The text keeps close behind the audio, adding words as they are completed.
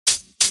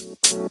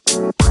Good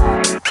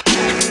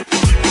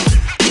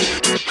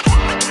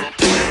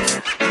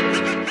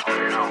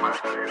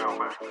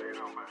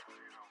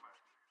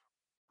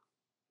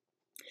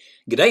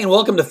day and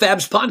welcome to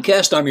Fab's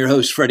Podcast. I'm your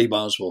host, Freddie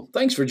Boswell.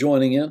 Thanks for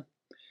joining in.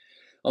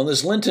 On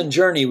this Lenten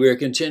journey, we are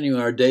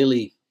continuing our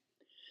daily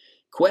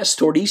quest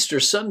toward Easter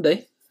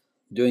Sunday.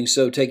 Doing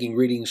so, taking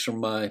readings from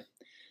my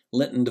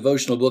Lenten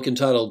devotional book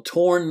entitled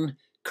Torn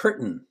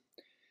Curtain,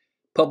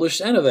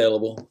 published and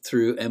available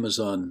through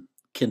Amazon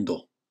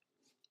Kindle.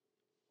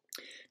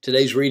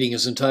 Today's reading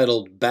is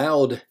entitled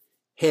Bowed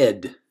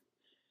Head,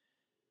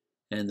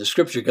 and the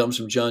scripture comes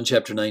from John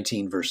chapter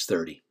 19, verse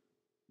 30.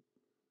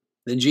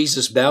 Then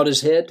Jesus bowed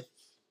his head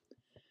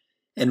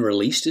and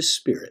released his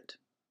spirit.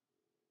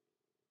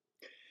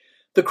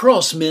 The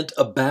cross meant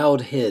a bowed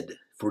head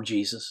for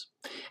Jesus.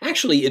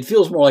 Actually, it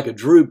feels more like a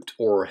drooped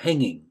or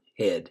hanging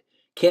head.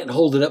 Can't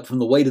hold it up from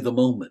the weight of the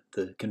moment,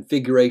 the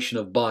configuration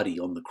of body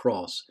on the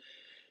cross,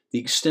 the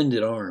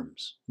extended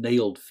arms,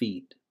 nailed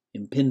feet,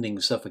 impending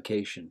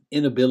suffocation,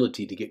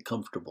 inability to get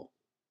comfortable.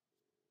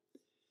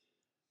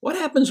 What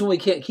happens when we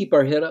can't keep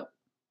our head up?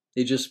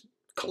 It just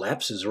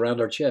collapses around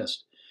our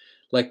chest,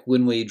 like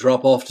when we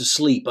drop off to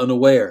sleep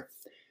unaware.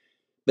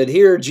 But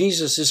here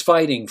Jesus is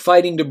fighting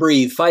to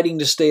breathe, fighting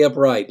to stay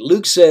upright.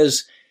 Luke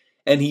says,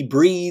 and he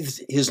breathed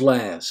his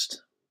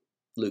last.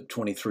 Luke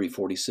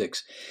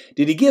 23:46.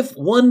 Did he give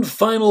one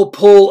final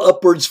pull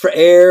upwards for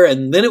air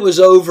and then it was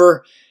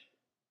over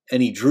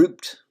and he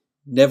drooped,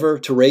 never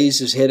to raise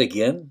his head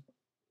again?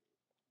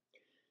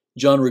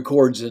 John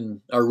records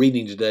in our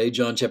reading today,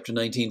 John chapter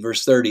 19,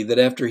 verse 30, that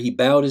after he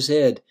bowed his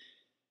head,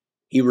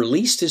 he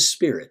released his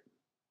spirit.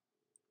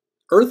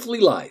 Earthly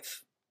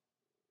life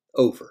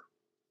over.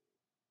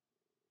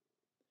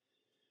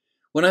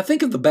 When I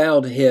think of the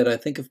bowed head, I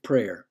think of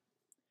prayer.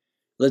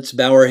 Let's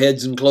bow our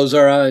heads and close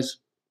our eyes.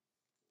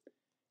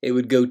 It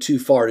would go too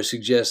far to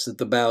suggest that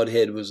the bowed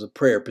head was a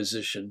prayer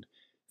position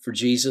for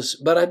Jesus,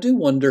 but I do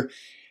wonder,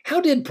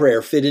 how did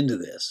prayer fit into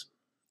this?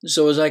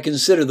 So as I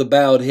consider the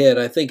bowed head,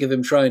 I think of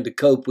him trying to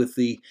cope with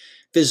the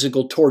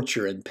physical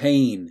torture and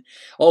pain.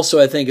 Also,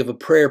 I think of a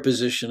prayer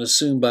position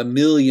assumed by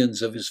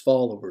millions of his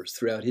followers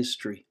throughout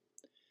history.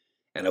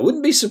 And I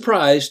wouldn't be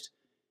surprised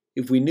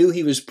if we knew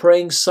he was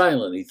praying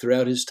silently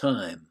throughout his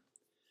time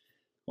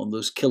on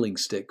those killing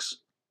sticks.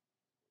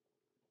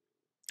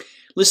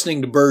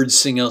 Listening to birds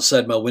sing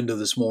outside my window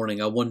this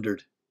morning, I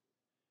wondered,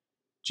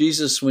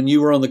 Jesus, when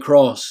you were on the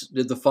cross,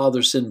 did the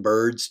Father send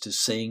birds to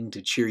sing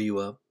to cheer you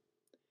up?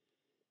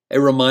 A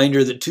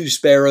reminder that 2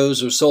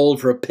 sparrows are sold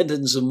for a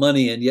pittance of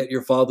money, and yet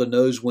your Father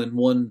knows when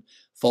one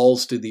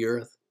falls to the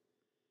earth.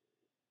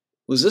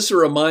 Was this a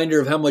reminder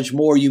of how much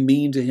more you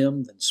mean to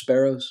him than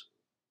sparrows?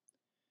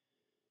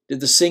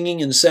 Did the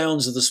singing and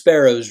sounds of the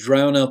sparrows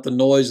drown out the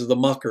noise of the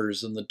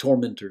mockers and the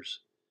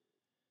tormentors?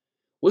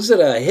 Was it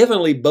a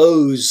heavenly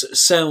Bose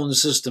sound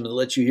system that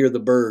lets you hear the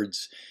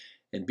birds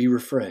and be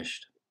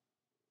refreshed?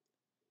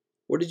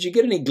 Or did you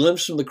get any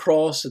glimpse from the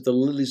cross at the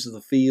lilies of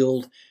the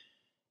field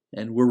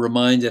and were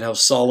reminded how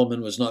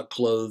Solomon was not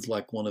clothed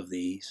like one of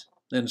these?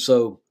 And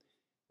so,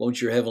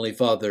 won't your heavenly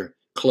Father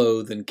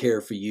clothe and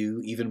care for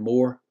you even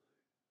more?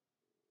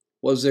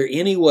 Was there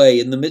any way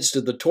in the midst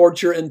of the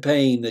torture and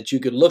pain that you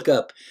could look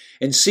up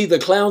and see the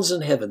clouds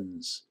and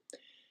heavens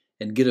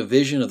and get a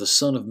vision of the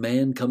Son of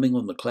Man coming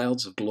on the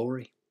clouds of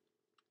glory?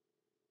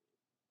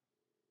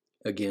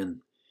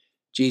 Again,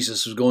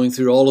 Jesus was going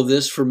through all of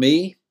this for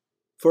me,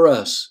 for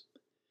us.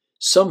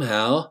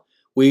 Somehow,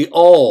 we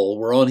all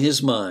were on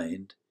his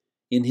mind,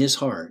 in his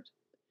heart,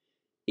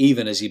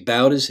 even as he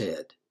bowed his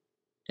head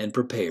and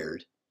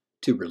prepared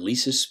to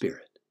release his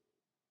spirit.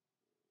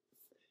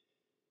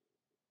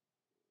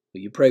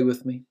 Will you pray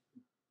with me?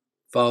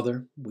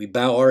 Father, we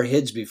bow our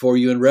heads before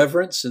you in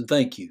reverence and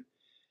thank you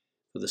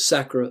for the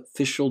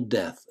sacrificial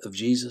death of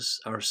Jesus,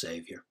 our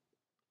Savior.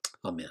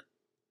 Amen.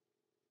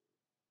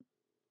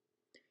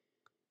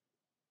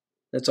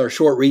 That's our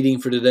short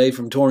reading for today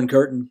from Torn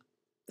Curtain.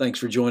 Thanks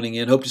for joining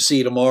in. Hope to see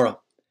you tomorrow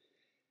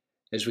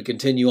as we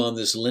continue on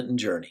this Lenten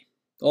journey.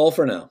 All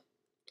for now.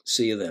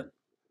 See you then.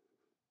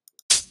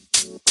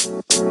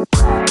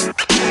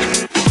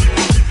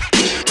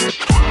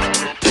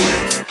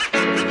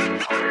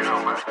 You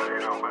know,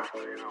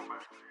 man.